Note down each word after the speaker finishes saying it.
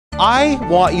I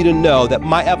want you to know that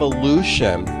my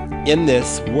evolution in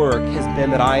this work has been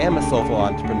that I am a soulful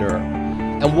entrepreneur.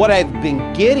 And what I've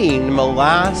been getting in the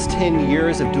last 10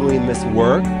 years of doing this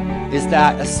work is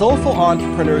that a soulful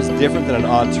entrepreneur is different than an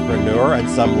entrepreneur at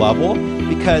some level,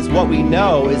 because what we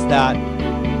know is that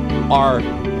our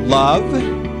love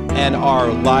and our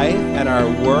life and our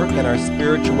work and our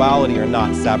spirituality are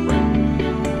not separate.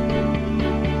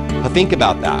 Now think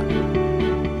about that.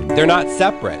 They're not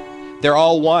separate. They're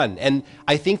all one. And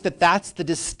I think that that's the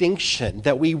distinction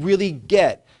that we really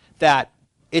get, that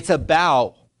it's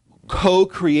about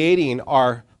co-creating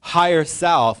our higher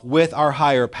self with our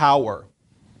higher power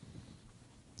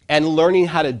and learning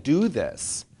how to do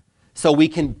this so we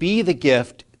can be the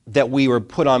gift that we were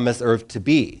put on this earth to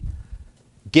be.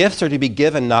 Gifts are to be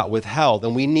given, not withheld,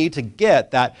 and we need to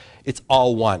get that it's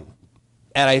all one.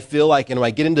 And I feel like, and when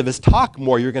I get into this talk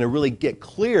more, you're going to really get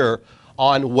clear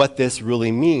on what this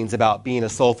really means about being a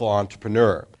soulful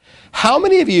entrepreneur. How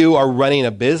many of you are running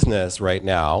a business right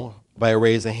now by a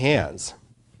raise of hands?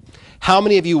 How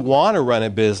many of you want to run a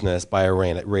business by a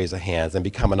raise of hands and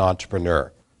become an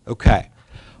entrepreneur? Okay.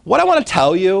 What I want to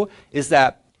tell you is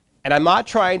that, and I'm not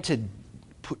trying to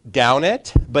put down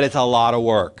it, but it's a lot of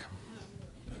work.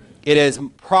 It is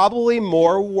probably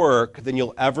more work than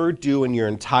you'll ever do in your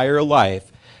entire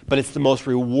life, but it's the most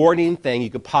rewarding thing you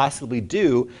could possibly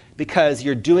do because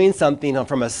you're doing something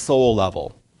from a soul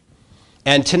level.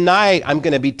 And tonight, I'm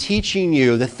going to be teaching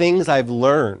you the things I've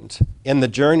learned in the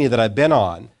journey that I've been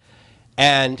on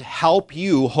and help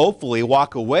you hopefully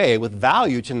walk away with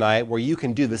value tonight where you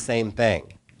can do the same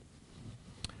thing.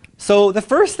 So the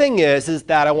first thing is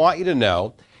that I want you to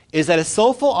know is that a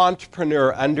soulful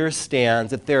entrepreneur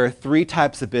understands that there are three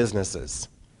types of businesses.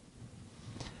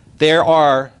 There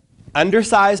are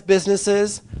undersized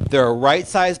businesses, there are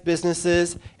right-sized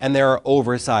businesses, and there are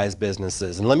oversized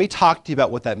businesses. And let me talk to you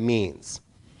about what that means.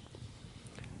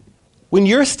 When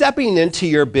you're stepping into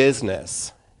your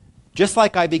business, just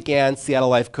like I began Seattle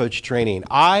Life Coach training,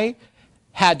 I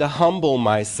had to humble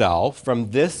myself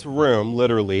from this room,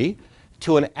 literally,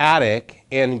 to an attic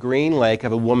in Green Lake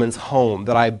of a woman's home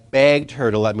that I begged her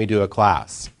to let me do a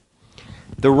class.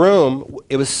 The room,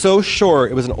 it was so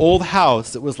short, it was an old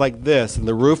house, it was like this, and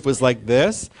the roof was like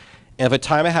this, and at the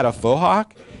time I had a faux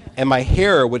hawk, and my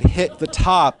hair would hit the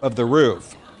top of the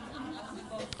roof.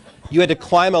 You had to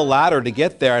climb a ladder to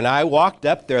get there, and I walked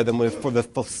up there before the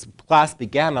class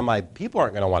began, and I'm like, people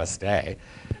aren't going to want to stay.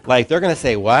 Like, they're going to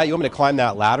say, what? You want me to climb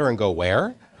that ladder and go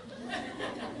where?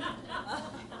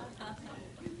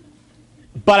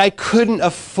 But I couldn't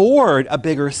afford a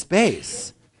bigger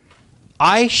space.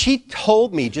 She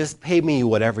told me, just pay me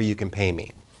whatever you can pay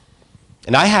me.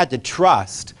 And I had to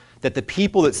trust that the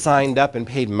people that signed up and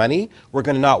paid money were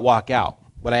going to not walk out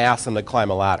when I asked them to climb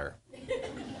a ladder.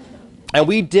 And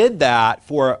we did that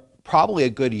for probably a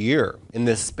good year in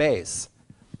this space.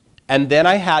 And then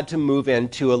I had to move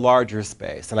into a larger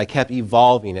space, and I kept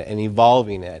evolving it and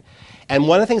evolving it. And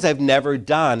one of the things I've never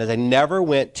done is I never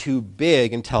went too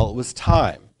big until it was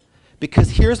time.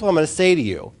 Because here's what I'm going to say to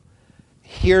you.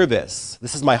 Hear this.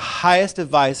 This is my highest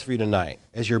advice for you tonight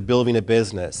as you're building a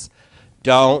business.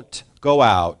 Don't go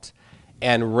out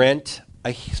and rent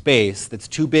a space that's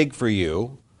too big for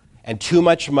you and too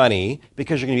much money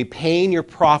because you're going to be paying your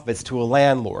profits to a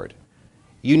landlord.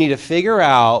 You need to figure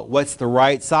out what's the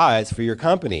right size for your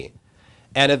company.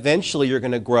 And eventually you're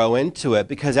going to grow into it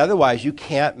because otherwise you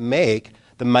can't make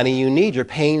the money you need. You're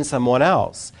paying someone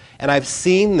else. And I've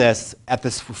seen this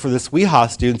for the SWEHA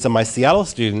students and my Seattle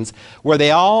students where they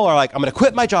all are like, I'm going to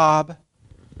quit my job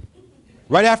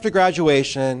right after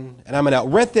graduation and I'm going to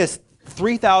rent this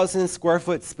 3,000 square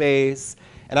foot space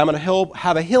and I'm going to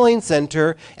have a healing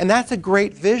center, and that's a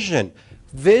great vision.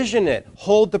 Vision it,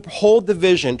 hold the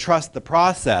vision, trust the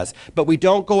process, but we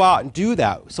don't go out and do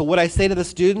that. So what I say to the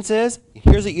students is,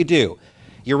 here's what you do.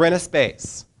 You rent a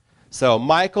space. So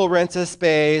Michael rents a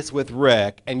space with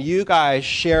Rick, and you guys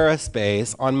share a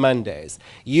space on Mondays.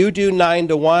 You do 9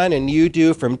 to 1, and you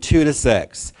do from 2 to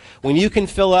 6. When you can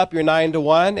fill up your 9 to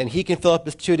 1, and he can fill up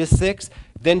his 2 to 6,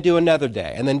 then do another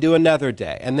day, and then do another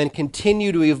day, and then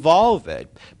continue to evolve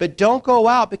it. But don't go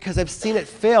out because I've seen it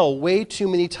fail way too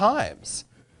many times.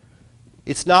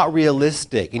 It's not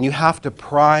realistic, and you have to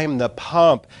prime the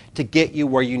pump to get you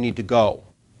where you need to go.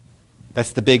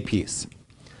 That's the big piece.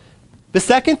 The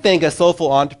second thing a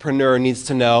soulful entrepreneur needs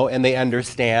to know, and they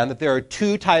understand, that there are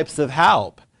two types of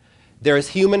help. There is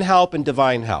human help and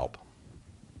divine help.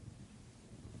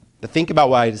 But think about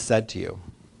what I just said to you.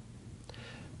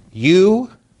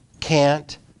 You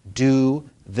can't do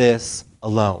this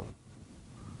alone.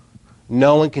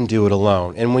 No one can do it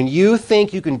alone. And when you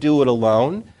think you can do it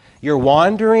alone, You're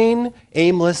wandering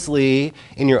aimlessly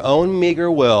in your own meager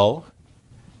will,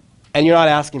 and you're not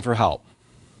asking for help.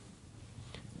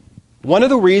 One of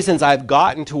the reasons I've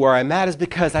gotten to where I'm at is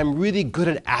because I'm really good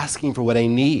at asking for what I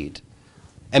need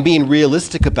and being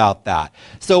realistic about that.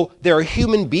 So there are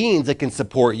human beings that can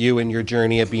support you in your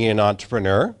journey of being an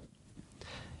entrepreneur.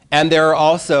 And there are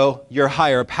also your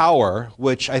higher power,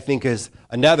 which I think is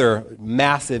another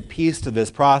massive piece to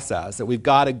this process, that we've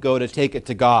got to go to take it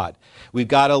to God. We've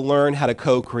got to learn how to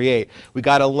co-create. We've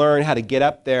got to learn how to get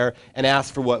up there and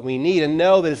ask for what we need and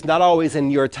know that it's not always in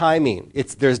your timing.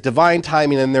 There's divine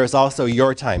timing and there's also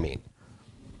your timing.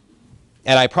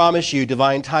 And I promise you,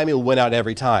 divine timing will win out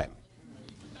every time.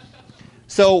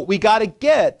 So we got to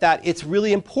get that it's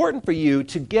really important for you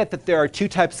to get that there are two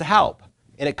types of help.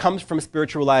 And it comes from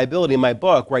Spiritual Reliability in my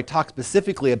book, where I talk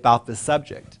specifically about this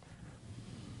subject.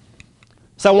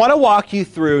 So I want to walk you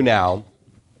through now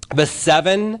the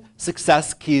 7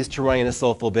 success keys to running a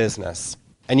soulful business.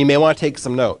 And you may want to take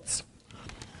some notes.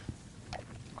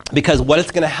 Because what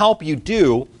it's going to help you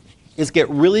do is get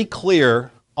really clear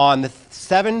on the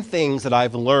 7 things that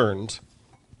I've learned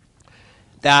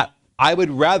that I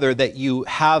would rather that you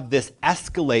have this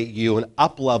escalate you and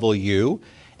up-level you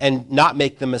and not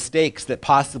make the mistakes that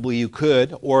possibly you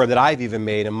could, or that I've even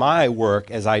made in my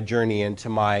work as I journey into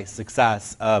my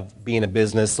success of being a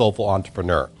business soulful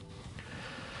entrepreneur.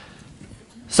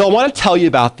 So I want to tell you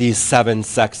about these 7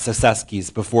 success keys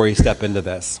before you step into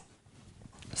this.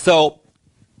 So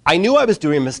I knew I was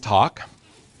doing this talk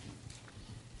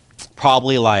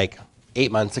probably like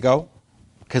 8 months ago,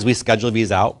 because we scheduled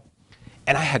these out,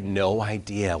 and I had no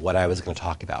idea what I was going to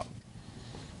talk about.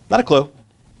 Not a clue.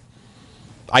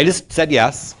 I just said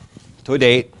yes to a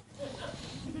date,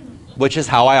 which is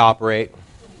how I operate.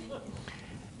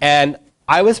 And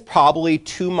I was probably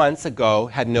 2 months ago,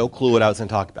 had no clue what I was going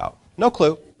to talk about. No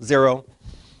clue, 0.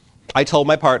 I told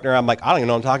my partner, I'm like, I don't even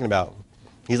know what I'm talking about.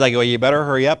 He's like, well, you better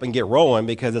hurry up and get rolling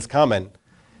because it's coming.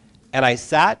 And I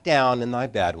sat down in my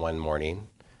bed one morning,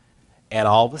 and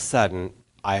all of a sudden,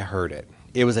 I heard it.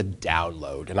 It was a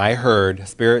download, and I heard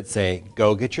Spirit say,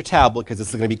 go get your tablet because this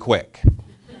is going to be quick.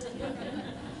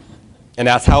 And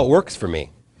that's how it works for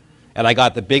me. And I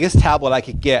got the biggest tablet I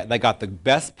could get, and I got the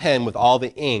best pen with all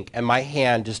the ink, and my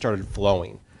hand just started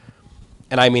flowing.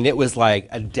 And I mean, it was like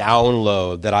a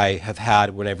download that I have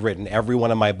had when I've written every one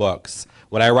of my books.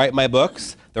 When I write my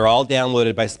books, they're all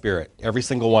downloaded by Spirit, every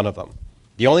single one of them.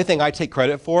 The only thing I take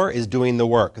credit for is doing the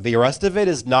work. The rest of it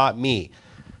is not me.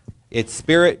 It's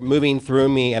Spirit moving through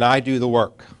me, and I do the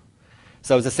work.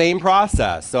 So it's the same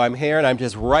process. So I'm here and I'm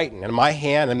just writing. And my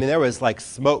hand, I mean, there was like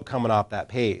smoke coming off that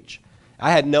page. I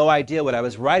had no idea what I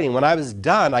was writing. When I was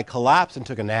done, I collapsed and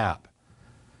took a nap.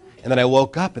 And then I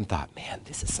woke up and thought, man,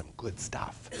 this is some good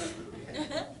stuff.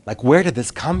 Like, where did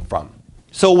this come from?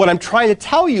 So what I'm trying to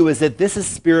tell you is that this is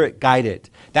Spirit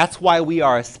guided. That's why we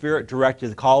are a Spirit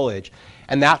directed college.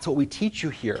 And that's what we teach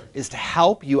you here, is to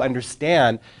help you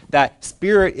understand that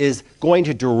Spirit is going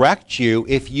to direct you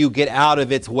if you get out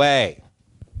of its way.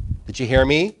 Did you hear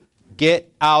me?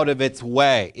 Get out of its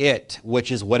way. It,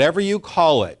 which is whatever you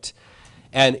call it.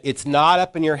 And it's not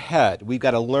up in your head. We've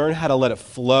got to learn how to let it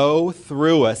flow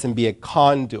through us and be a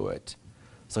conduit.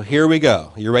 So here we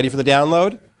go. You ready for the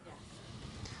download?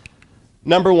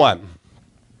 Number 1,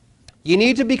 you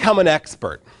need to become an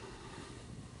expert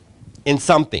in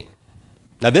something.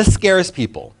 Now this scares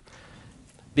people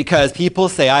because people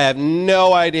say, I have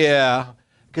no idea.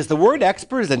 Because the word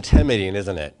expert is intimidating,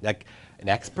 isn't it? Like, an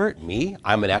expert? Me?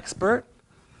 I'm an expert?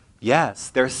 Yes,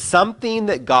 there's something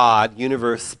that God,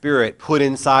 universe, Spirit put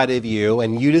inside of you,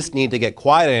 and you just need to get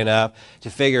quiet enough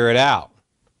to figure it out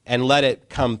and let it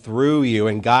come through you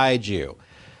and guide you.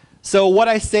 So what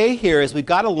I say here is we've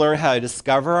got to learn how to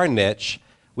discover our niche.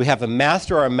 We have to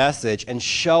master our message and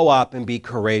show up and be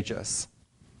courageous.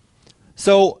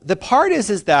 So the part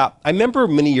is that I remember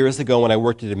many years ago when I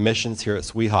worked at admissions here at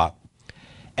Sweetheart,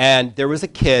 and there was a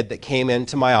kid that came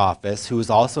into my office who was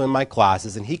also in my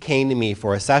classes, and he came to me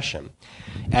for a session.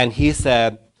 And he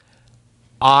said,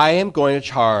 I am going to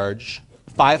charge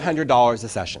 $500 a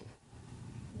session.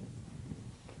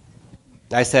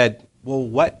 I said, well,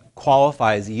 what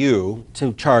qualifies you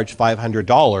to charge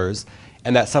 $500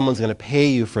 and that someone's going to pay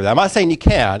you for that? I'm not saying you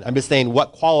can. I'm just saying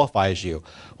what qualifies you.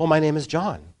 Well, my name is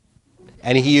John.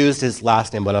 And he used his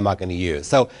last name, but I'm not going to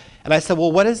use. And I said,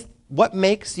 well, what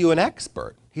makes you an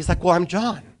expert? He's like, well, I'm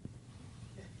John.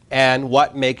 And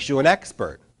what makes you an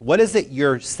expert? What is it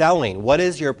you're selling? What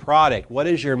is your product? What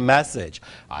is your message?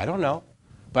 I don't know,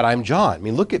 but I'm John. I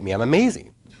mean, look at me. I'm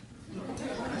amazing.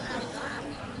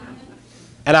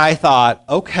 And I thought,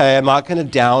 okay, I'm not going to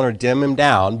down or dim him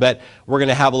down, but we're going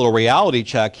to have a little reality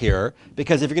check here,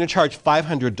 because if you're going to charge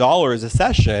 $500 a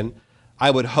session, I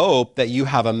would hope that you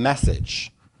have a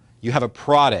message. You have a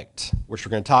product, which we're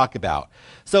going to talk about.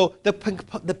 So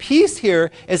the piece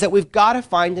here is that we've got to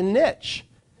find a niche.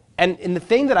 And the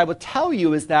thing that I will tell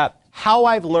you is that how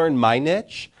I've learned my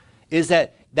niche is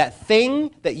that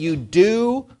thing that you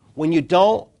do when you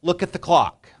don't look at the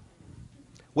clock,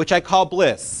 which I call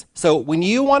bliss. So when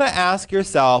you want to ask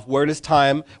yourself where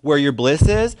your bliss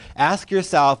is, ask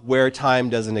yourself where time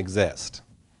doesn't exist.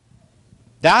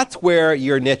 That's where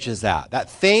your niche is at. That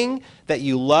thing that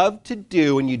you love to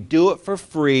do and you do it for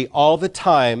free all the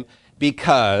time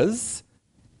because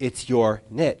it's your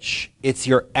niche. It's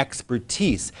your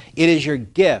expertise. It is your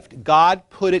gift. God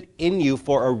put it in you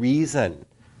for a reason.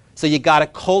 So you got to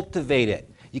cultivate it.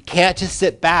 You can't just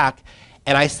sit back.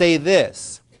 And I say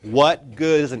this, what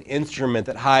good is an instrument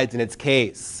that hides in its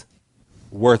case?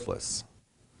 Worthless.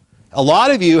 A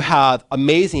lot of you have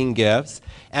amazing gifts,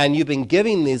 and you've been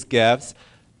giving these gifts,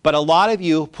 but a lot of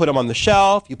you put them on the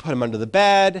shelf, you put them under the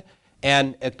bed,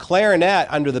 and a clarinet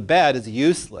under the bed is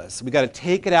useless. We've got to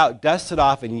take it out, dust it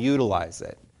off, and utilize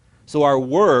it. So our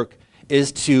work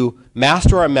is to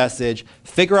master our message,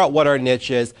 figure out what our niche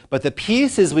is, but the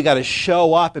piece is we got to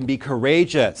show up and be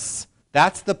courageous.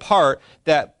 That's the part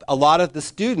that a lot of the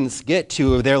students get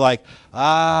to. They're like,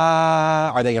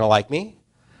 are they going to like me?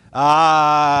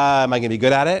 Am I going to be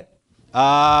good at it?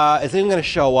 Is anyone going to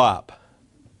show up?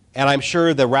 And I'm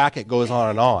sure the racket goes on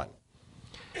and on.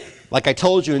 Like I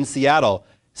told you in Seattle,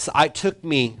 it took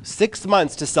me 6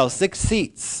 months to sell 6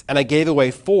 seats, and I gave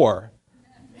away 4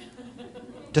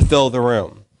 to fill the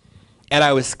room. And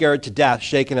I was scared to death,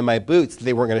 shaking in my boots, that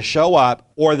they weren't going to show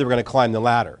up or they were going to climb the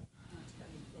ladder.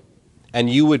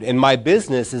 And my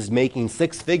business is making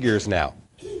 6 figures now.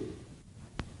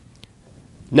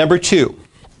 Number 2,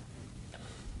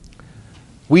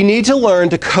 we need to learn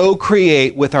to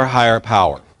co-create with our higher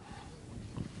power.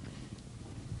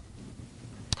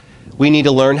 We need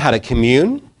to learn how to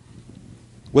commune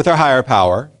with our higher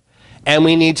power, and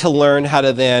we need to learn how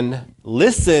to then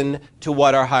listen to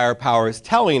what our higher power is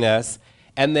telling us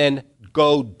and then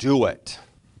go do it.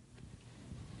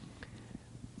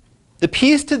 The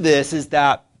piece to this is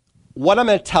that what I'm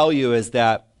going to tell you is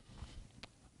that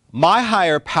my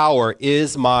higher power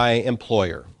is my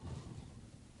employer.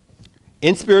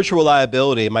 In Spiritual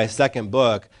Reliability, my second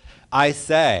book, I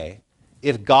say,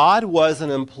 if God was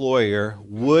an employer,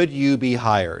 would you be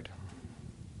hired?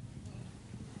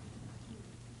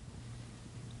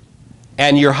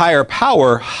 And your higher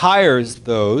power hires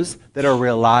those that are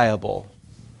reliable,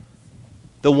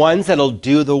 the ones that'll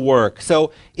do the work.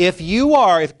 So if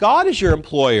God is your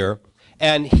employer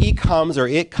and he comes or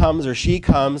it comes or she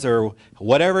comes or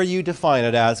whatever you define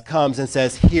it as comes and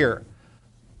says, here,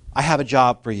 I have a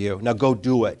job for you, now go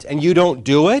do it. And you don't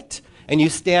do it and you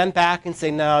stand back and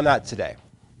say, no, not today.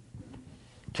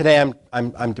 Today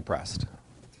I'm depressed.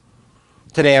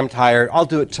 Today I'm tired, I'll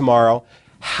do it tomorrow.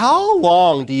 How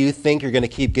long do you think you're going to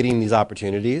keep getting these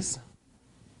opportunities?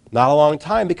 Not a long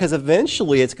time, because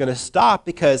eventually it's going to stop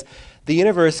because the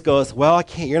universe goes, well, I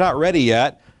can't, you're not ready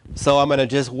yet, so I'm going to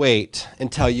just wait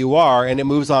until you are, and it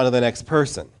moves on to the next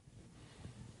person.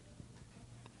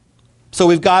 So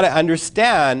we've got to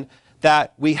understand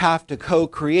that we have to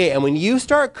co-create, and when you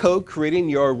start co-creating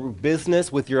your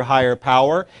business with your higher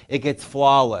power, it gets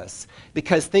flawless.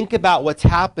 Because think about what's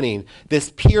happening.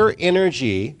 This pure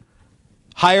energy,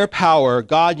 higher power,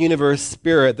 God, universe,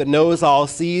 spirit that knows all,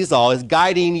 sees all, is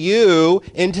guiding you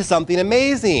into something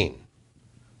amazing.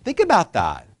 Think about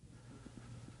that.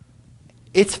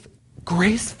 It's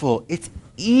graceful, it's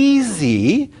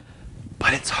easy,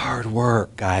 but it's hard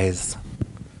work, guys.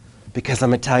 Because I'm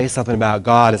going to tell you something about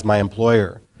God as my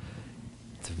employer.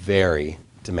 It's very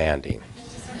demanding.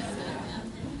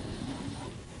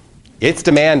 It's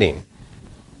demanding.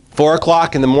 4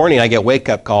 o'clock in the morning, I get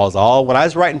wake-up calls. When I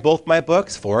was writing both my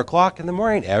books, 4 o'clock in the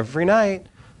morning, every night.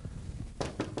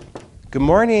 Good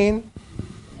morning.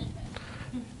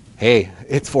 Hey,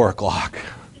 it's 4 o'clock.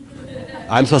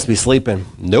 I'm supposed to be sleeping.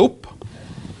 Nope.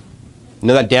 You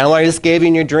know that download I just gave you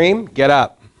in your dream? Get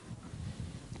up.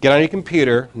 Get on your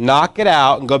computer, knock it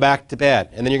out, and go back to bed.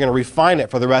 And then you're going to refine it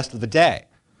for the rest of the day.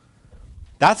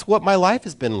 That's what my life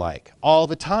has been like all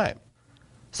the time.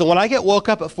 So when I get woke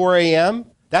up at 4 a.m.,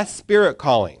 that's spirit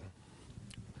calling.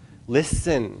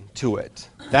 Listen to it.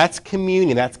 That's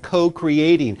communion. That's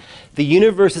co-creating. The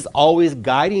universe is always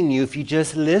guiding you if you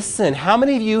just listen. How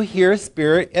many of you hear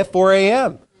spirit at 4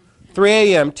 a.m., 3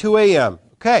 a.m., 2 a.m.?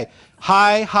 Okay.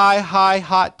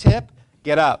 Hot tip.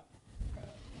 Get up.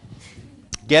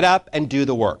 Get up and do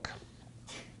the work.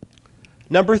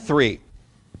 Number 3,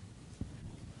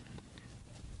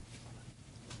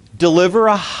 deliver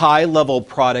a high-level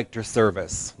product or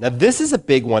service. Now, this is a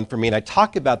big one for me, and I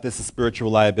talk about this in spiritual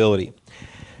reliability.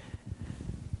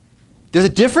 There's a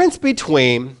difference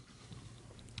between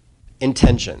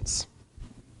intentions.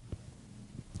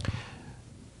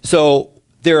 So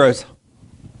there is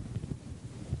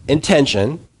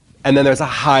intention, and then there's a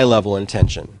high-level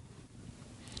intention.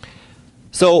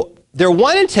 So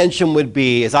one intention would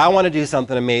be is I want to do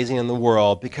something amazing in the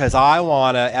world because I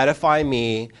want to edify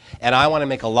me, and I want to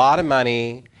make a lot of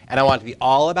money, and I want it to be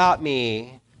all about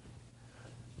me,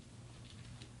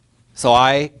 so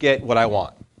I get what I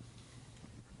want.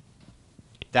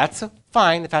 That's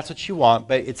fine if that's what you want,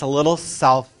 but it's a little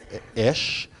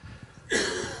selfish,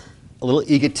 a little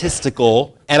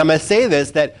egotistical. And I'm going to say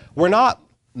this, that we're not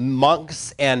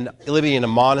monks and living in a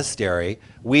monastery.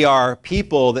 We are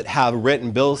people that have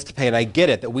written bills to pay, and I get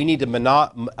it, that we need to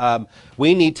monetize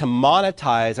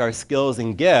our skills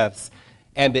and gifts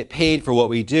and get paid for what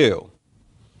we do.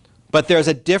 But there's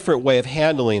a different way of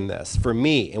handling this for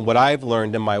me and what I've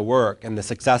learned in my work and the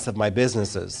success of my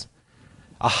businesses.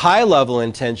 A high-level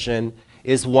intention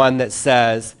is one that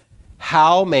says,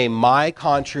 how may my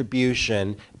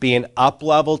contribution be an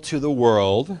up-level to the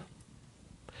world,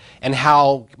 and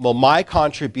how will my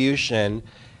contribution,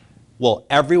 well,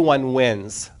 everyone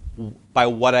wins by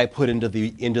what I put into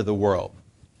the world.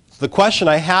 So the question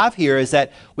I have here is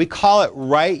that we call it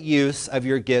right use of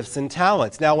your gifts and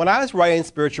talents. Now, when I was writing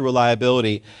Spiritual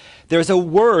Reliability, there's a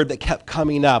word that kept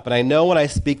coming up, and I know when I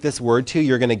speak this word to you,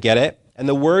 you're going to get it. And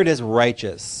the word is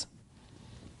righteous.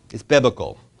 It's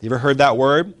biblical. You ever heard that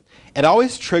word? It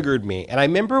always triggered me. And I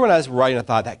remember when I was writing, I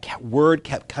thought that word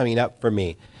kept coming up for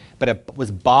me, but it was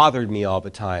bothered me all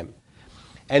the time.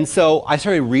 And so I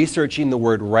started researching the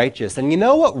word righteous. And you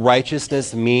know what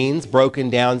righteousness means,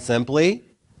 broken down simply?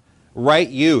 Right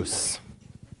use.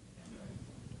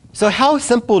 So how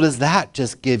simple does that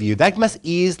just give you? That must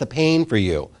ease the pain for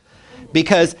you.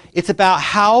 Because it's about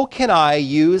how can I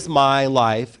use my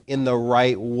life in the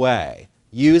right way,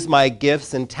 use my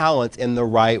gifts and talents in the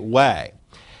right way.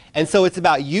 And so it's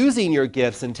about using your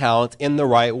gifts and talents in the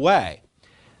right way.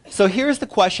 So here's the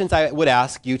questions I would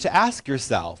ask you to ask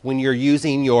yourself when you're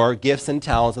using your gifts and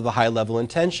talents with a high-level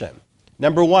intention.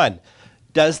 Number 1,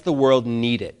 does the world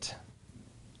need it?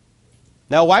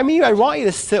 Now, I want you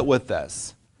to sit with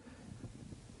this.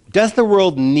 Does the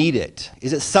world need it?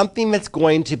 Is it something that's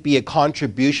going to be a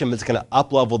contribution that's going to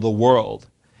up-level the world?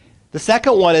 The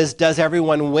second one is, does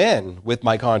everyone win with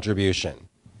my contribution?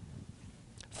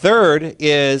 Third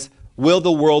is, will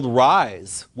the world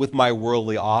rise with my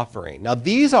worldly offering? Now,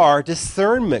 these are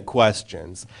discernment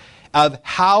questions of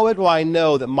how do I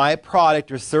know that my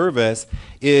product or service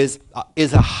is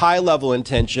a high-level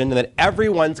intention and that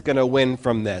everyone's going to win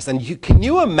from this. And can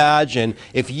you imagine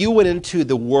if you went into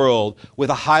the world with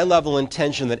a high-level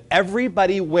intention that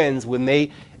everybody wins when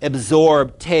they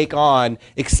absorb, take on,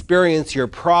 experience your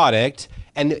product?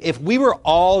 And if we were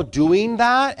all doing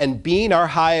that and being our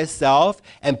highest self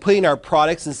and putting our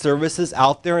products and services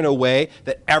out there in a way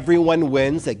that everyone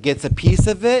wins, that gets a piece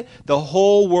of it, the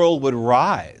whole world would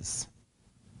rise.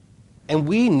 And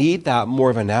we need that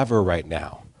more than ever right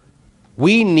now.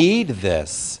 We need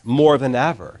this more than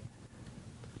ever,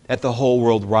 that the whole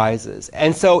world rises.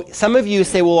 And so some of you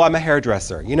say, well, I'm a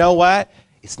hairdresser. You know what?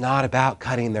 It's not about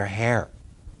cutting their hair.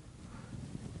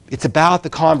 It's about the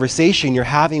conversation you're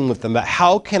having with them about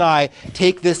how can I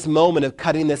take this moment of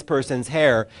cutting this person's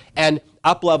hair and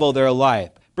up-level their life,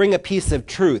 bring a piece of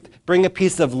truth, bring a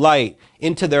piece of light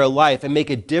into their life and make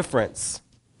a difference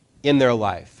in their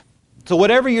life. So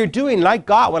whatever you're doing, and I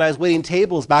got when I was waiting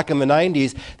tables back in the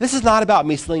 90s, this is not about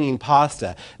me slinging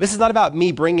pasta. This is not about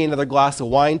me bringing another glass of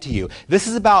wine to you. This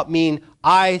is about me,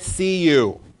 I see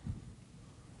you.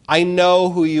 I know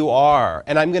who you are,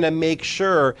 and I'm going to make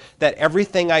sure that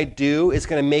everything I do is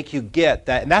going to make you get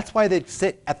that. And that's why they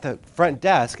sit at the front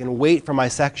desk and wait for my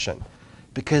section,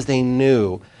 because they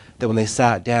knew that when they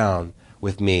sat down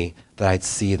with me that I'd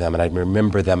see them and I'd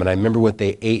remember them and I remember what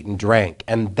they ate and drank,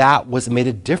 and that made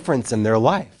a difference in their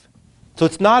life. So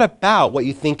it's not about what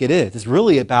you think it is. It's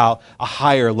really about a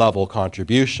higher level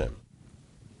contribution.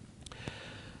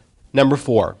 Number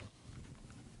 4.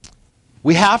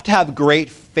 We have to have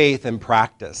great faith and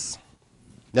practice.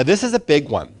 Now, this is a big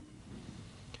one.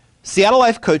 Seattle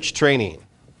Life Coach Training,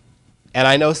 and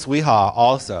I know Sweeha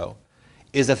also,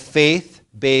 is a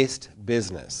faith-based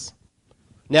business.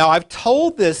 Now, I've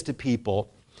told this to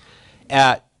people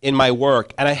in my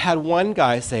work, and I had one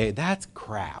guy say, that's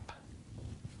crap.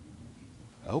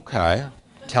 Okay,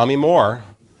 tell me more,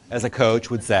 as a coach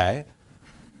would say.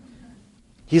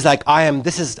 He's like, I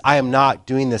am not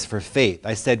doing this for faith.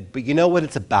 I said, but you know what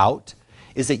it's about?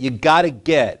 Is that you got to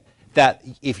get that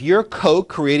if you're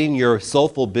co-creating your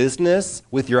soulful business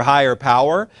with your higher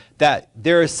power, that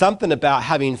there is something about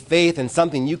having faith in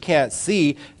something you can't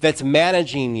see that's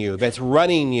managing you, that's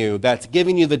running you, that's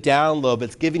giving you the download,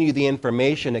 that's giving you the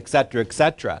information, et cetera, et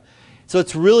cetera. So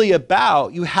it's really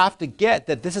about, you have to get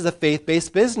that this is a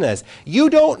faith-based business. You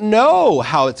don't know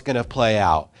how it's going to play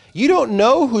out. You don't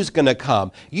know who's going to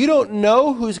come. You don't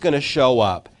know who's going to show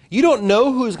up. You don't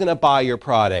know who's going to buy your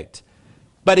product.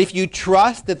 But if you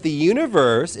trust that the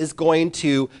universe is going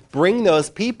to bring those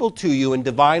people to you in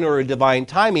divine order, divine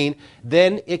timing,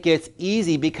 then it gets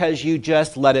easy because you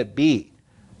just let it be.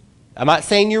 I'm not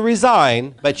saying you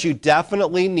resign, but you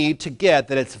definitely need to get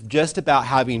that it's just about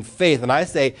having faith. And I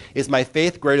say, is my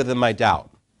faith greater than my doubt?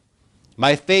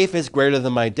 My faith is greater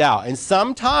than my doubt. And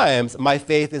sometimes my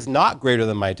faith is not greater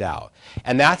than my doubt.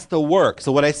 And that's the work.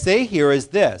 So what I say here is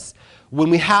this. When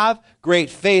we have great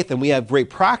faith and we have great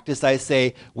practice, I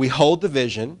say we hold the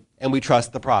vision and we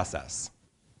trust the process.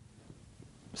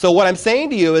 So what I'm saying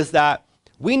to you is that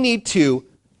we need to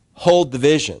hold the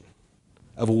vision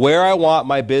of where I want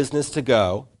my business to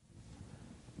go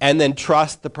and then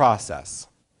trust the process.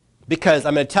 Because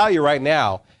I'm going to tell you right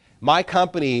now, my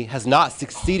company has not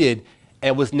succeeded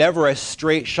and was never a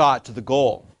straight shot to the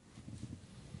goal.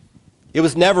 It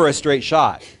was never a straight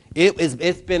shot.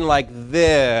 It's been like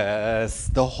this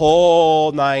the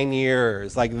whole 9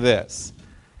 years, like this.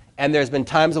 And there's been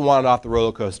times I wanted off the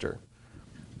roller coaster.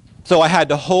 So I had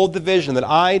to hold the vision that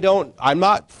I'm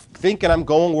not thinking I'm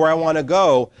going where I want to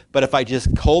go, but if I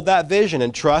just hold that vision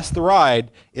and trust the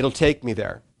ride, it'll take me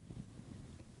there.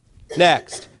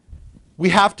 Next, we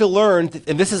have to learn,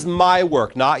 and this is my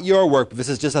work, not your work, but this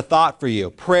is just a thought for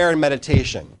you, prayer and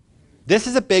meditation. This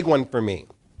is a big one for me.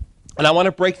 And I want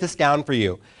to break this down for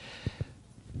you.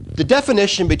 The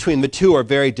definition between the two are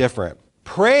very different.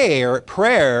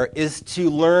 Prayer is to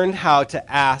learn how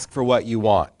to ask for what you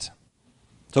want.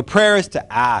 So prayer is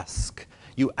to ask.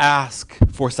 You ask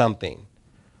for something.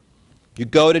 You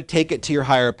go to take it to your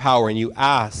higher power and you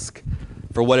ask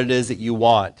for what it is that you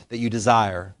want, that you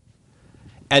desire.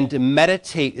 And to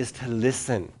meditate is to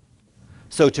listen.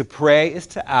 So to pray is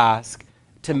to ask,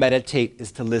 to meditate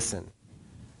is to listen.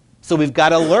 So we've got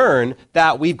to learn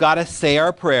that we've got to say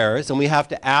our prayers and we have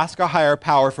to ask our higher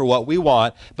power for what we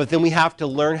want, but then we have to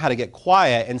learn how to get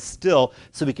quiet and still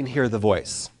so we can hear the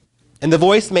voice. And the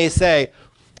voice may say,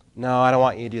 no, I don't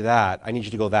want you to do that. I need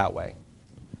you to go that way.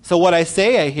 So what I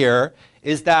say here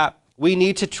is that we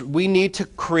need to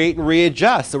create and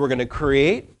readjust. So we're going to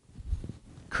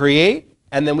create,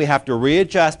 and then we have to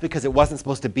readjust because it wasn't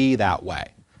supposed to be that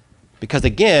way. Because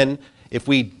again, if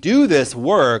we do this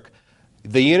work,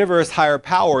 the universe higher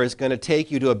power is going to take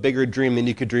you to a bigger dream than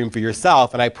you could dream for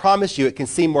yourself. And I promise you it can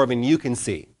see more than you can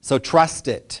see. So trust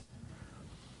it.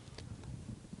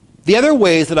 The other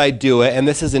ways that I do it, and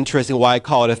this is interesting why I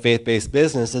call it a faith-based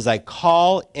business, is I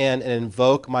call in and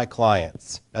invoke my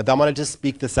clients. Now, I'm going to just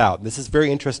speak this out. This is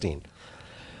very interesting.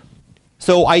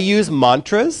 So I use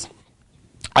mantras,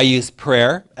 I use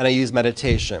prayer, and I use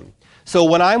meditation. So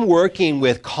when I'm working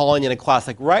with calling in a class,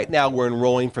 like right now we're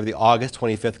enrolling for the August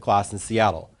 25th class in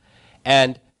Seattle.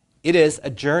 And it is a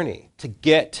journey to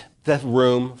get the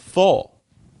room full.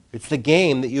 It's the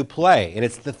game that you play. And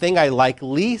it's the thing I like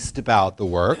least about the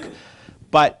work.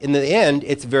 But in the end,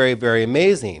 it's very, very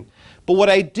amazing. But what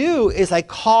I do is I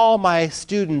call my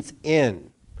students in.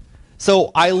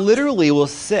 So I literally will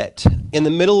sit in the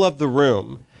middle of the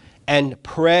room and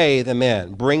pray them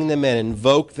in, bring them in,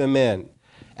 invoke them in.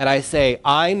 And I say,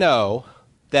 I know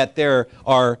that there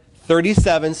are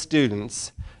 37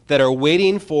 students that are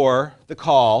waiting for the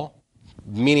call,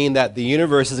 meaning that the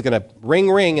universe is going to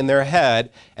ring in their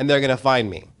head and they're going to find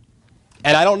me.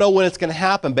 And I don't know when it's going to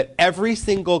happen, but every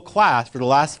single class for the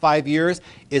last 5 years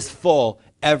is full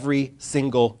every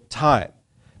single time.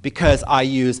 Because I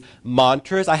use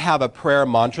mantras. I have a prayer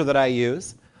mantra that I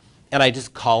use, and I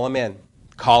just call them in,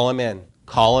 call them in,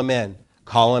 call them in,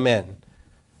 call them in.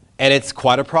 And it's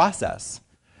quite a process.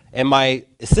 And my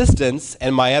assistants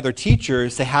and my other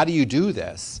teachers say, how do you do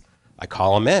this? I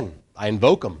call them in. I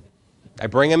invoke them. I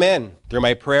bring them in through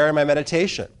my prayer and my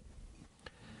meditation.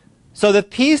 So the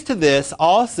piece to this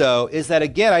also is that,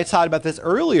 again, I talked about this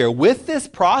earlier. With this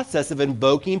process of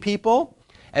invoking people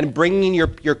and bringing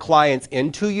your clients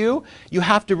into you, you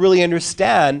have to really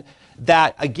understand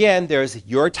that, again, there's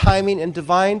your timing and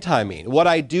divine timing. What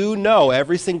I do know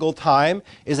every single time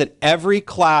is that every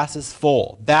class is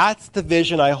full. That's the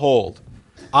vision I hold.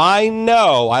 I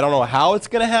know, I don't know how it's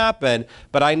going to happen,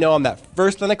 but I know on that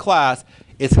first in the class,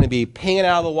 it's going to be pinging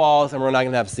out of the walls and we're not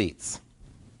going to have seats.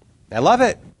 I love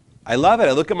it. I love it.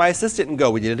 I look at my assistant and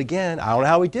go, we did it again. I don't know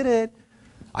how we did it.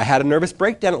 I had a nervous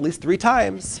breakdown at least 3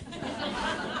 times.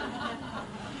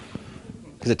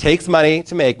 Because it takes money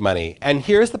to make money. And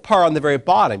here's the part on the very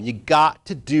bottom. You got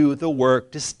to do the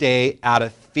work to stay out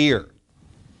of fear.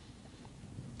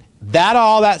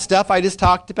 All that stuff I just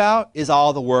talked about is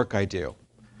all the work I do.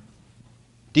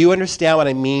 Do you understand what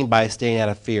I mean by staying out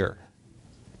of fear?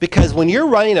 Because when you're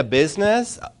running a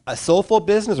business, a soulful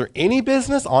business, or any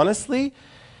business, honestly,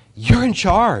 you're in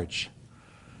charge.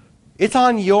 It's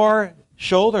on your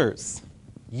shoulders.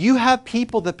 You have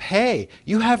people to pay.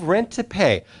 You have rent to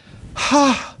pay.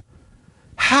 How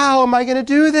am I going to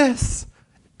do this?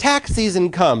 Tax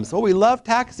season comes. Oh, we love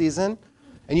tax season.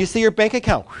 And you see your bank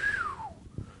account.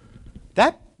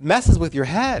 That messes with your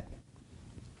head.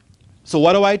 So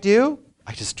what do?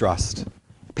 I just trust.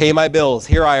 Pay my bills.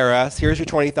 Here, IRS. Here's your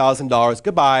 $20,000.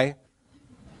 Goodbye.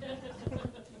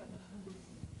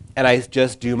 And I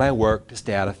just do my work to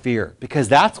stay out of fear. Because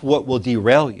that's what will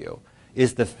derail you,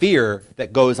 is the fear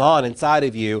that goes on inside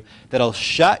of you that'll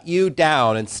shut you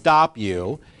down and stop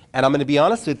you. And I'm going to be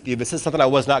honest with you, this is something I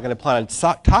was not going to plan on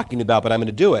talking about, but I'm going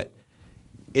to do it.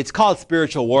 It's called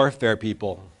spiritual warfare,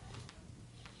 people.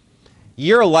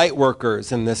 You're light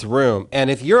workers in this room. And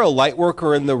if you're a light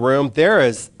worker in the room, there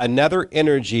is another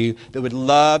energy that would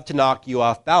love to knock you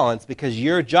off balance, because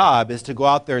your job is to go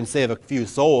out there and save a few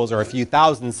souls or a few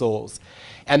thousand souls.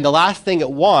 And the last thing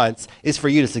it wants is for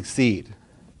you to succeed.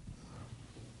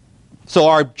 So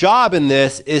our job in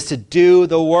this is to do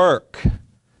the work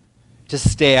to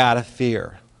stay out of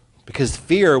fear, because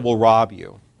fear will rob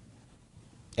you.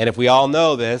 And if we all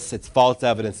know this, it's false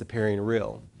evidence appearing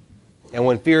real. And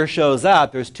when fear shows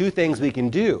up, there's 2 things we can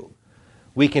do.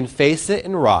 We can face it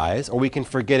and rise, or we can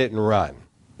forget it and run.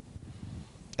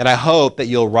 And I hope that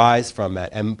you'll rise from it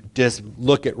and just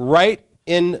look it right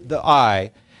in the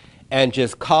eye and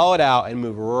just call it out and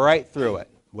move right through it,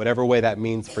 whatever way that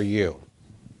means for you.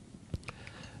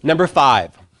 Number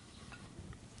 5,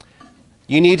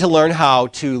 you need to learn how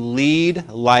to lead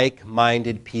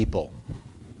like-minded people.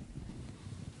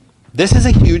 This is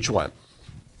a huge one.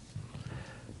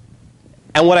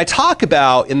 And what I talk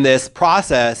about in this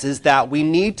process is that we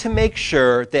need to make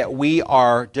sure that we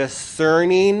are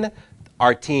discerning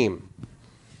our team,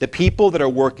 the people that are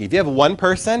working. If you have one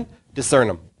person, discern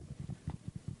them.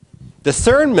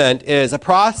 Discernment is a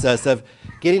process of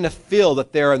getting a feel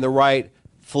that they're in the right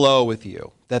flow with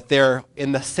you, that they're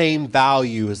in the same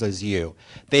values as you.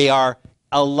 They are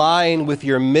aligned with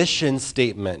your mission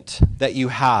statement that you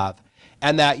have,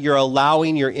 and that you're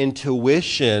allowing your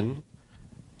intuition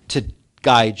to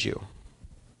guide you.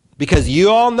 Because you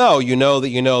all know, you know that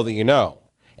you know that you know.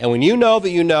 And when you know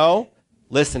that you know,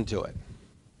 listen to it.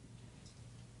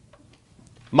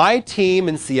 My team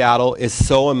in Seattle is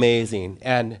so amazing,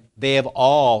 and they have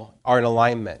all are in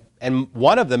alignment. And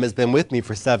one of them has been with me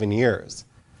for 7 years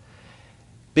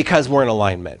because we're in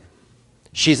alignment.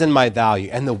 She's in my value.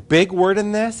 And the big word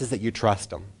in this is that you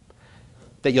trust them.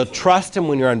 That you'll trust them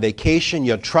when you're on vacation.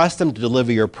 You'll trust them to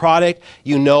deliver your product.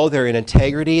 You know they're in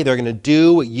integrity. They're going to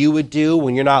do what you would do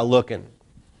when you're not looking.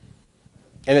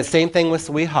 And the same thing with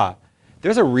Sweetheart.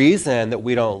 There's a reason that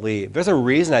we don't leave. There's a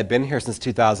reason I've been here since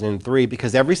 2003,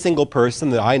 because every single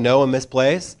person that I know in this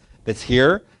place that's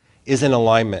here is in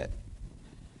alignment.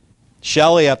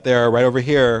 Shelly up there, right over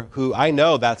here, who I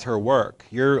know that's her work.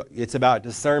 It's about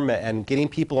discernment and getting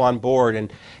people on board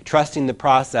and trusting the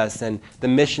process and the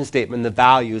mission statement, the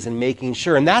values, and making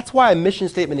sure. And that's why a mission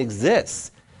statement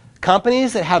exists.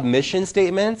 Companies that have mission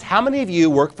statements, how many of you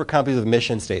work for companies with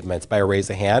mission statements? By a raise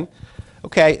of hand.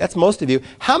 Okay, that's most of you.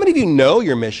 How many of you know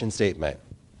your mission statement?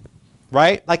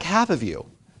 Right? Like half of you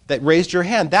that raised your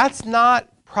hand. That's not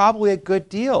probably a good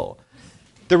deal.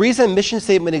 The reason a mission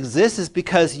statement exists is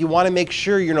because you want to make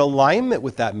sure you're in alignment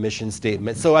with that mission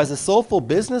statement. So as a soulful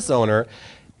business owner,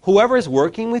 whoever is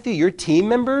working with you, your team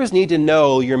members need to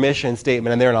know your mission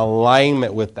statement, and they're in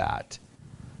alignment with that.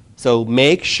 So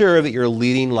make sure that you're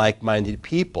leading like-minded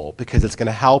people, because it's going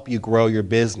to help you grow your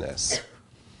business.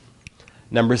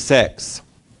 Number 6,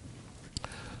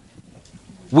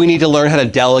 we need to learn how to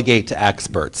delegate to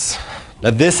experts.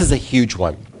 Now this is a huge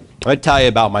one. I'm going to tell you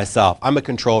about myself. I'm a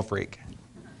control freak.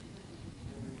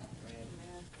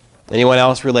 Anyone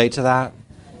else relate to that?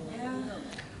 Yeah.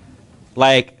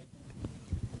 Like,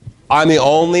 I'm the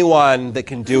only one that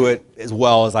can do it as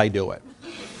well as I do it.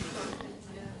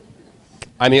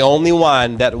 I'm the only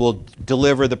one that will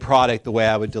deliver the product the way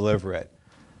I would deliver it.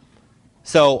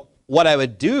 So what I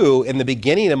would do in the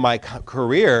beginning of my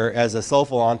career as a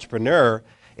soulful entrepreneur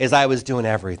is I was doing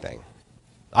everything.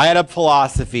 I had a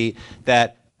philosophy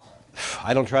that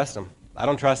I don't trust them. I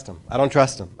don't trust him. I don't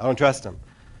trust him. I don't trust him.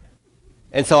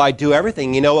 And so I do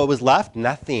everything. You know what was left?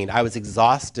 Nothing. I was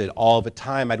exhausted all the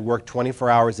time. I'd work 24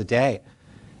 hours a day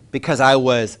because I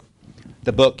was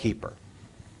the bookkeeper.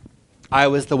 I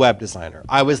was the web designer.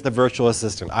 I was the virtual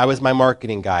assistant. I was my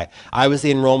marketing guy. I was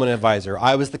the enrollment advisor.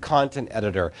 I was the content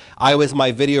editor. I was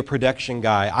my video production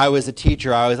guy. I was a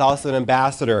teacher. I was also an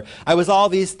ambassador. I was all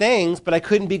these things, but I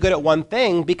couldn't be good at one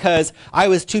thing because I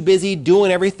was too busy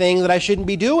doing everything that I shouldn't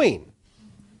be doing.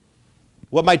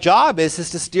 What my job is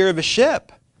to steer the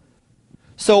ship.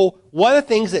 So one of the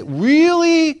things that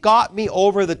really got me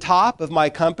over the top of my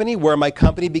company, where my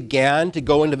company began to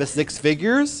go into the six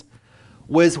figures,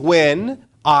 was when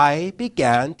I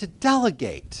began to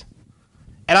delegate.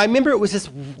 And I remember it was this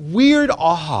weird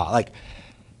aha, like,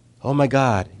 oh my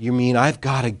God, you mean I've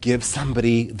got to give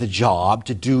somebody the job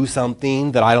to do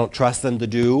something that I don't trust them to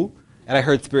do? And I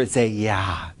heard Spirit say,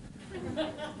 yeah,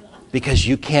 because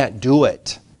you can't do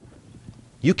it.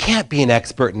 You can't be an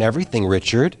expert in everything,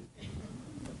 Richard.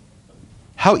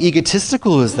 How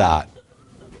egotistical is that?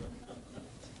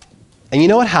 And you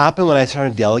know what happened when I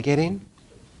started delegating?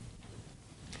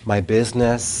 My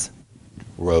business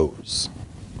rose.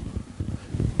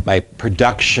 My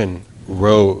production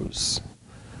rose.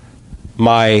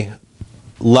 My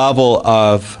level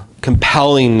of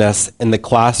compellingness in the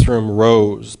classroom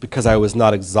rose because I was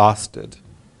not exhausted.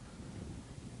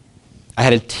 I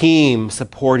had a team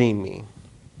supporting me.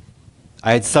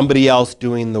 I had somebody else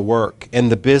doing the work,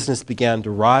 and the business began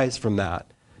to rise from that.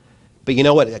 But you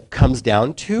know what it comes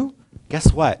down to?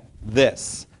 Guess what?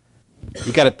 This.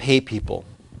 You got to pay people.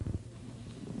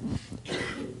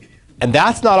 And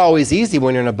that's not always easy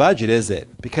when you're in a budget, is it?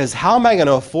 Because how am I going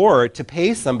to afford to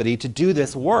pay somebody to do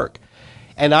this work?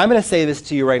 And I'm going to say this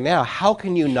to you right now. How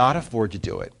can you not afford to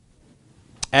do it?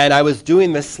 And I was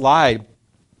doing this slide,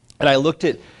 and I looked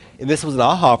at, and this was an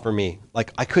aha for me.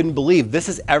 Like, I couldn't believe this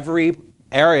is every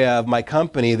area of my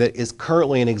company that is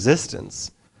currently in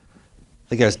existence. I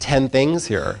think there's 10 things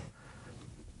here.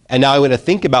 And now I'm going to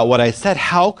think about what I said.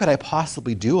 How could I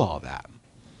possibly do all that?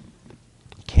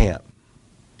 I can't.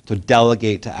 So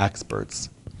delegate to experts.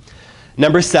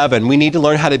 Number 7, we need to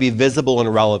learn how to be visible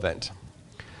and relevant.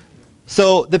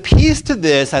 So the piece to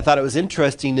this, I thought it was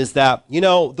interesting, is that, you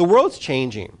know, the world's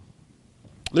changing.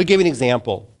 I'm going to give you an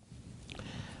example.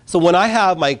 So when I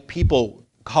have my people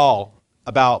call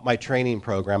about my training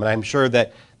program, and I'm sure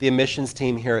that the admissions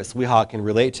team here at Sweetheart can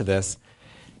relate to this,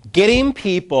 getting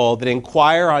people that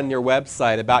inquire on your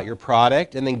website about your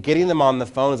product and then getting them on the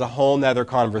phone is a whole nother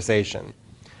conversation.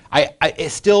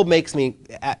 It still makes me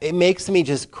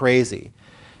just crazy.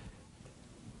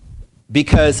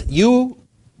 Because you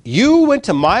went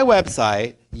to my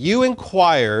website, you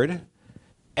inquired,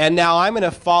 and now I'm going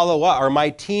to follow up, or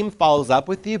my team follows up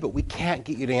with you, but we can't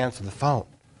get you to answer the phone.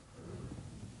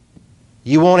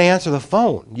 You won't answer the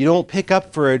phone. You don't pick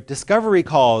up for discovery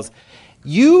calls.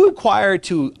 You inquired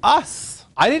to us.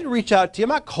 I didn't reach out to you. I'm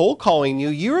not cold calling you.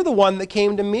 You're the one that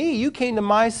came to me. You came to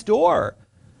my store.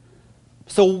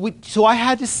 So I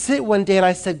had to sit one day and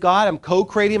I said, God, I'm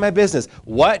co-creating my business.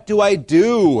 What do I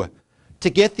do to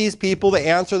get these people to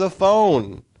answer the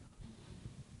phone?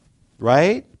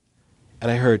 Right? And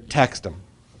I heard, text them.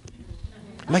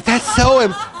 I'm like, that's so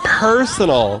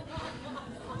impersonal.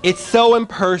 It's so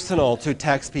impersonal to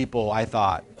text people, I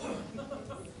thought.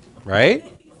 Right?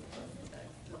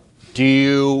 Do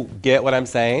you get what I'm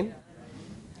saying?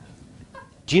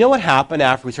 Do you know what happened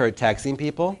after we started texting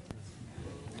people?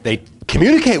 They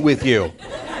communicate with you.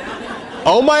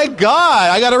 Oh my God,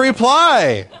 I got a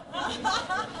reply.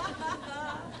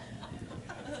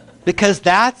 Because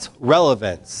that's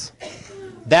relevance.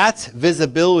 That's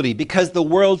visibility. Because the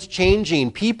world's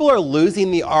changing. People are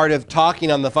losing the art of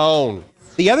talking on the phone.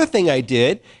 The other thing I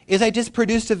did is I just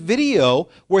produced a video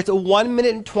where it's a 1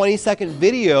 minute and 20-second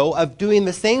video of doing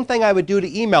the same thing I would do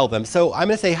to email them. So I'm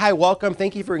going to say, hi, welcome.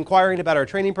 Thank you for inquiring about our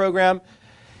training program.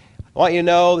 I want you to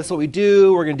know this is what we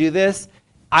do. We're going to do this.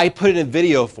 I put it in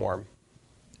video form.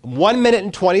 1 minute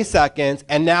and 20 seconds.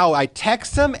 And now I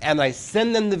text them and I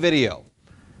send them the video.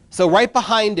 So right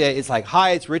behind it, it's like,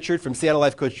 hi, it's Richard from Seattle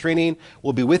Life Coach Training.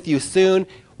 We'll be with you soon.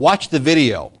 Watch the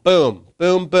video. Boom,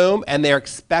 boom, boom. And they're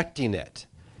expecting it.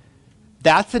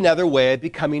 That's another way of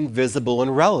becoming visible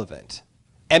and relevant.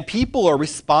 And people are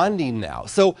responding now.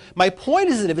 So my point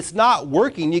is that if it's not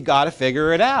working, you got to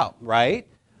figure it out, right?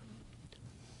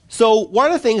 So one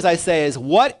of the things I say is,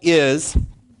 what is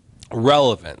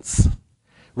relevance?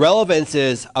 Relevance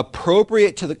is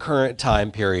appropriate to the current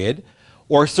time period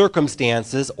or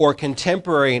circumstances or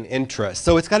contemporary interests.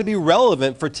 So it's got to be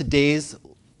relevant for today's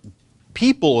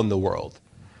people in the world.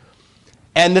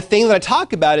 And the thing that I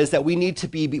talk about is that we need to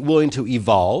be willing to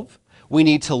evolve. We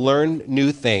need to learn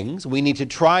new things. We need to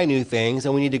try new things,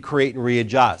 and we need to create and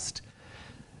readjust.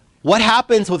 What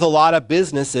happens with a lot of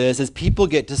businesses is people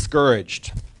get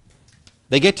discouraged.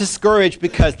 They get discouraged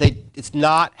because it's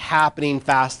not happening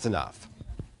fast enough.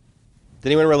 Did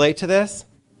anyone relate to this?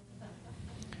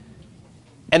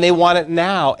 And they want it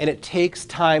now, and it takes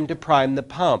time to prime the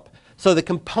pump. So the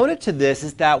component to this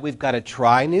is that we've got to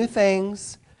try new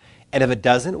things, and if it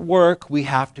doesn't work, we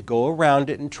have to go around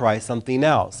it and try something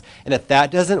else. And if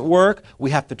that doesn't work,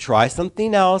 we have to try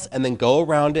something else and then go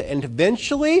around it, and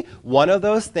eventually one of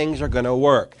those things are going to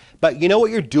work. But you know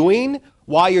what you're doing?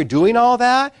 While you're doing all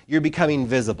that, you're becoming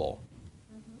visible.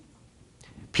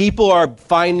 People are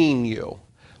finding you.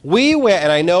 We went,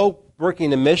 and I know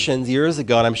working in missions years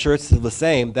ago, and I'm sure it's still the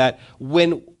same, that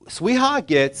when Sweeha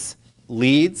gets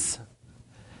leads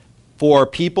for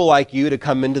people like you to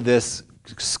come into this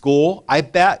school, I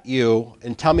bet you,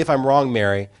 and tell me if I'm wrong,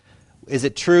 Mary, is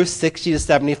it true 60 to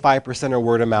 75% are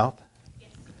word of mouth?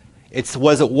 Yes. It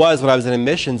was when I was in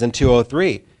missions in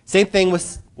 203. Same thing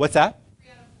with, what's that?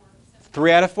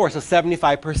 3 out of 4, so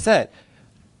 75%.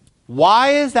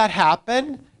 Why does that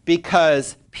happen?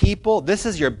 Because people, this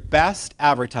is your best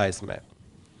advertisement.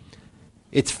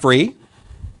 It's free.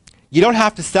 You don't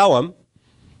have to sell them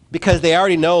because they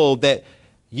already know that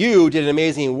you did an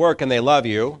amazing work and they love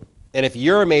you. And if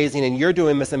you're amazing and you're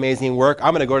doing this amazing work,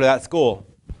 I'm going to go to that school.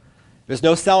 There's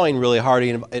no selling really hard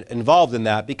involved in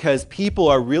that because people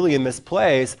are really in this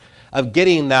place of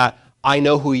getting that, I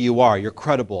know who you are, you're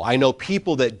credible. I know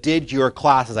people that did your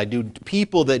classes. I do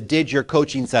people that did your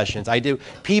coaching sessions. I do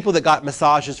people that got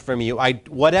massages from you.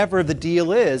 Whatever the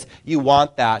deal is, you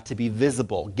want that to be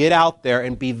visible. Get out there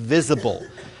and be visible.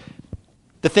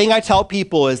 The thing I tell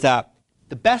people is that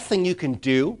the best thing you can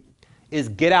do is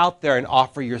get out there and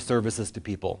offer your services to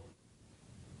people.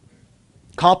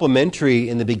 Complimentary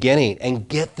in the beginning and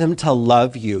get them to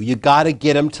love you. You got to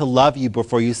get them to love you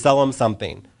before you sell them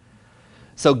something.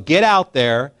 So get out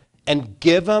there and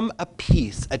give them a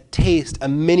piece, a taste, a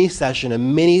mini session, a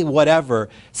mini whatever,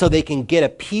 so they can get a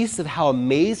piece of how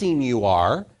amazing you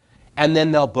are, and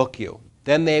then they'll book you.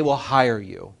 Then they will hire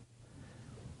you.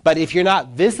 But if you're not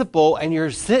visible and you're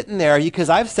sitting there, because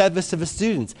I've said this to the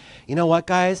students, you know what,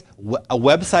 guys? A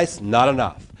website's not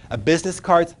enough. A business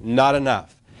card's not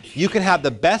enough. You can have the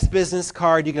best business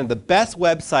card, you can have the best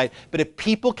website, but if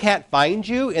people can't find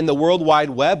you in the World Wide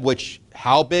Web, which,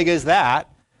 how big is that?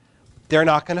 They're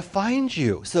not going to find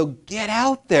you. So get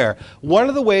out there. One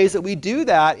of the ways that we do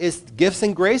that is gifts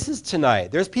and graces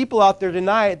tonight. There's people out there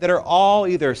tonight that are all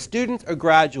either students or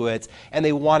graduates, and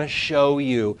they want to show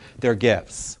you their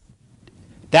gifts.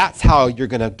 That's how you're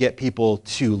going to get people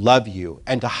to love you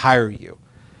and to hire you.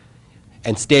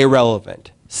 And stay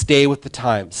relevant. Stay with the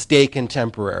time. Stay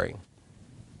contemporary.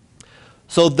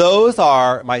 So those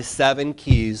are my 7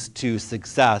 keys to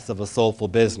success of a soulful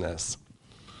business.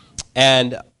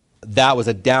 And that was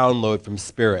a download from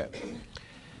Spirit.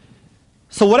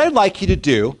 So what I'd like you to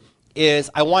do is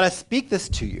I want to speak this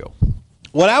to you.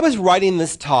 When I was writing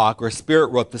this talk, or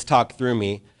Spirit wrote this talk through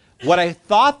me, what I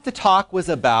thought the talk was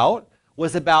about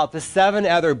the 7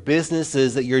 other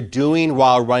businesses that you're doing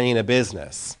while running a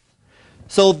business.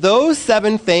 So those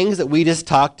 7 things that we just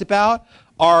talked about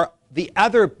are the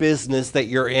other business that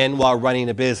you're in while running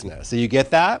a business. So you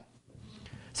get that?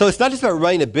 So it's not just about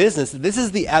running a business. This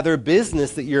is the other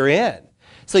business that you're in.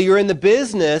 So you're in the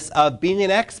business of being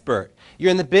an expert.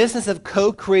 You're in the business of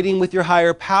co-creating with your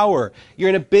higher power. You're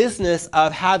in a business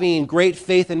of having great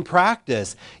faith and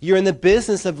practice. You're in the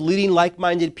business of leading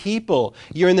like-minded people.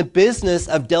 You're in the business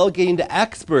of delegating to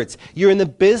experts. You're in the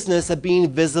business of being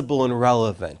visible and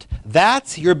relevant.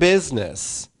 That's your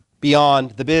business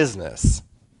beyond the business.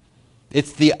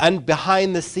 It's the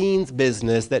behind-the-scenes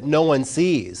business that no one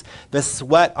sees, the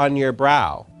sweat on your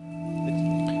brow.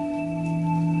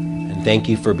 And thank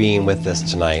you for being with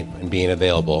us tonight and being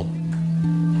available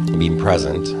and being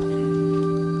present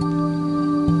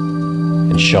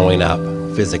and showing up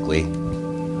physically.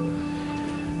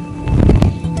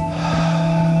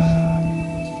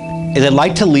 And I'd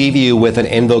like to leave you with an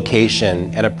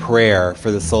invocation and a prayer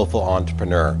for the Soulful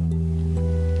Entrepreneur.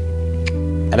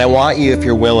 And I want you, if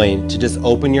you're willing, to just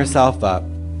open yourself up.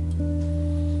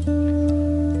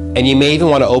 And you may even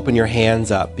want to open your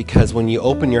hands up, because when you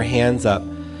open your hands up,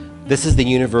 this is the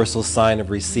universal sign of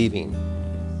receiving.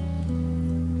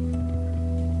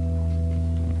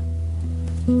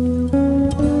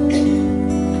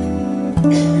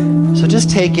 So just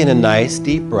take in a nice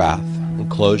deep breath and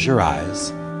close your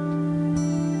eyes.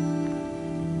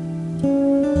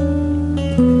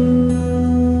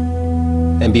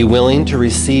 And and be willing to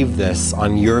receive this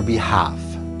on your behalf.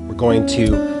 We're going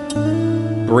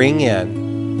to bring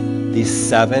in these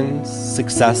 7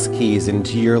 success keys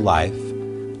into your life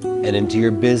and into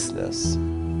your business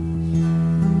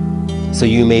so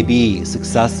you may be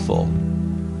successful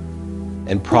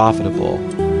and profitable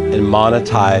and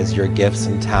monetize your gifts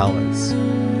and talents,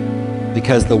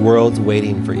 because the world's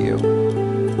waiting for you.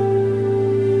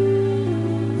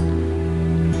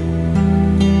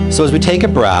 So as we take a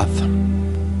breath,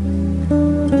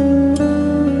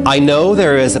 I know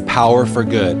there is a power for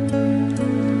good,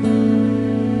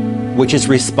 which is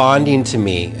responding to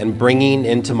me and bringing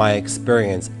into my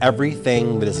experience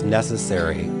everything that is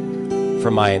necessary for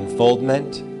my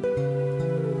unfoldment,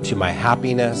 to my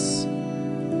happiness,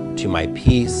 to my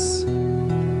peace,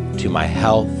 to my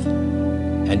health,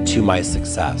 and to my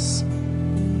success.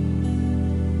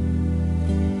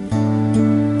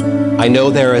 I know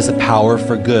there is a power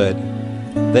for good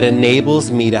that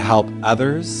enables me to help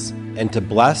others and to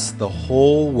bless the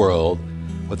whole world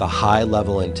with a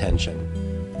high-level intention.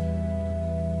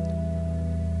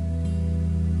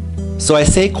 So I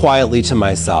say quietly to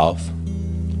myself,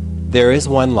 there is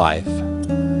one life,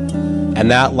 and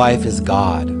that life is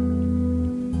God.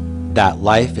 That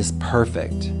life is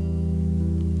perfect.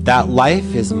 That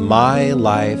life is my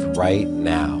life right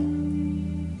now.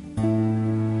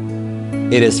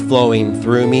 It is flowing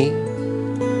through me,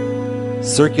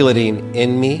 circulating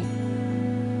in me,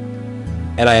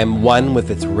 and I am one with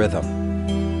its rhythm.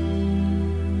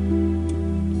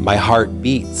 My heart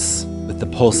beats with the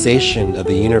pulsation of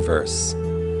the universe,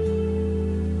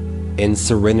 in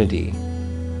serenity,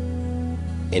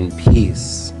 in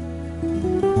peace,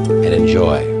 and in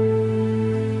joy.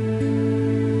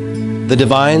 The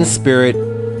Divine Spirit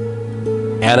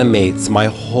animates my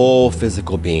whole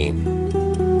physical being,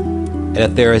 and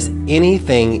if there is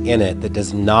anything in it that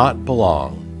does not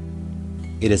belong,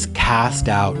 it is cast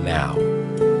out now,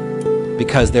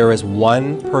 because there is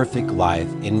one perfect life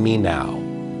in me now.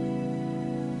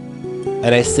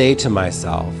 And I say to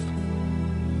myself,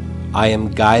 I am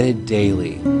guided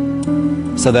daily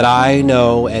so that I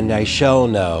know and I shall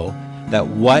know that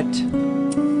what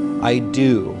I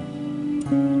do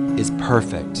is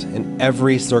perfect in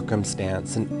every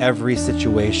circumstance, in every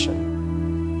situation.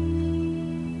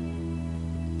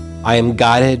 I am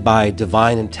guided by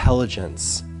divine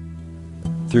intelligence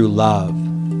through love,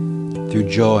 through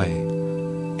joy,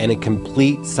 and a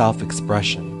complete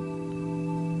self-expression.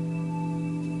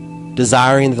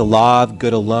 Desiring that the law of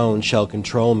good alone shall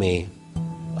control me,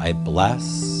 I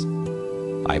bless,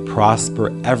 I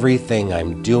prosper everything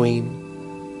I'm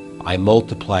doing, I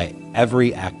multiply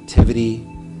every activity,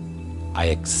 I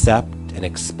accept and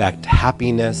expect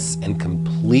happiness and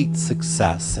complete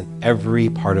success in every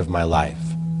part of my life.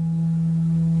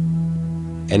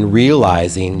 And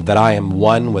realizing that I am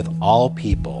one with all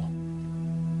people,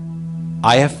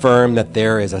 I affirm that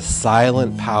there is a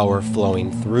silent power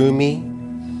flowing through me,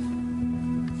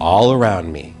 all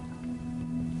around me,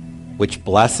 which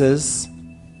blesses,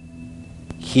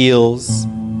 heals,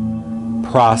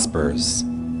 prospers,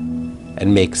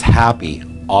 and makes happy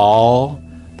all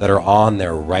that are on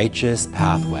their righteous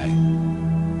pathway.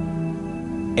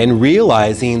 And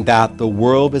realizing that the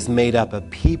world is made up of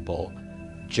people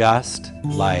just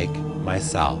like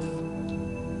myself.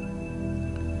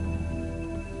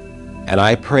 And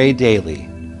I pray daily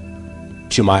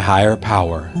to my higher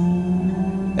power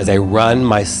as I run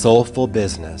my soulful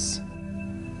business.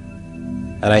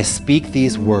 And I speak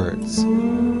these words.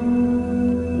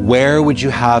 Where would you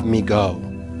have me go?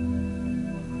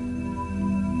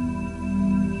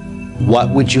 What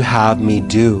would you have me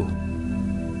do?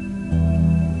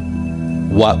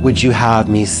 What would you have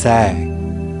me say?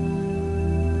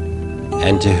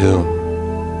 And to whom?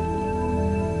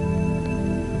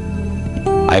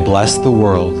 I bless the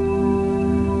world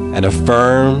and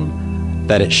affirm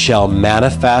that it shall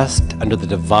manifest under the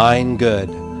divine good,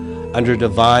 under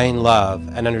divine love,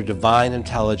 and under divine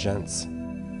intelligence.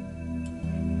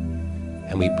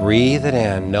 And we breathe it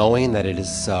in, knowing that it is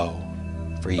so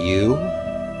for you,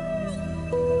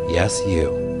 yes,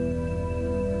 you.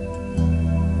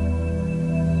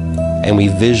 And we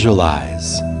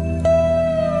visualize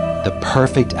the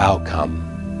perfect outcome,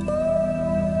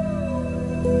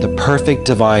 the perfect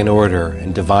divine order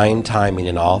and divine timing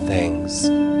in all things.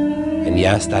 And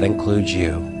yes, that includes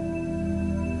you.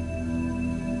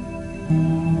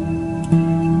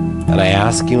 And I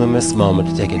ask you in this moment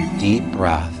to take a deep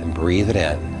breath and breathe it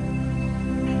in,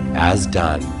 as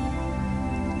done.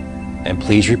 And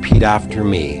please repeat after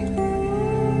me,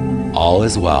 all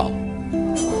is well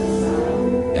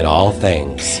in all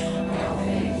things.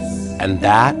 And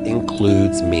that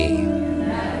includes me.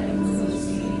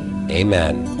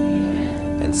 Amen.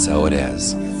 And so it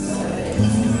is.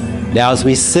 Now, as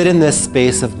we sit in this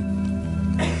space of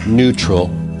neutral,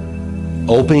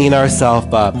 opening ourselves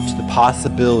up to the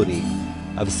possibility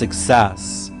of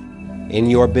success in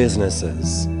your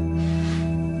businesses,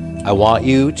 I want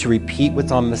you to repeat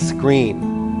what's on the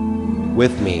screen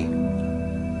with me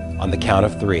on the count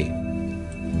of 3.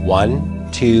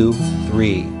 1, 2,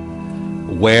 3.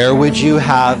 Where would you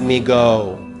have me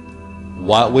go?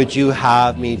 What would you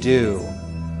have me do?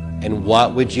 And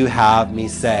what would you have me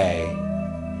say?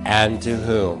 And to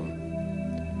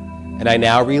whom? And I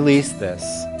now release this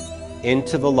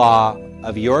into the law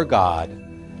of your God,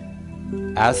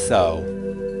 as so,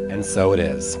 and so it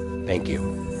is. Thank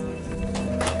you.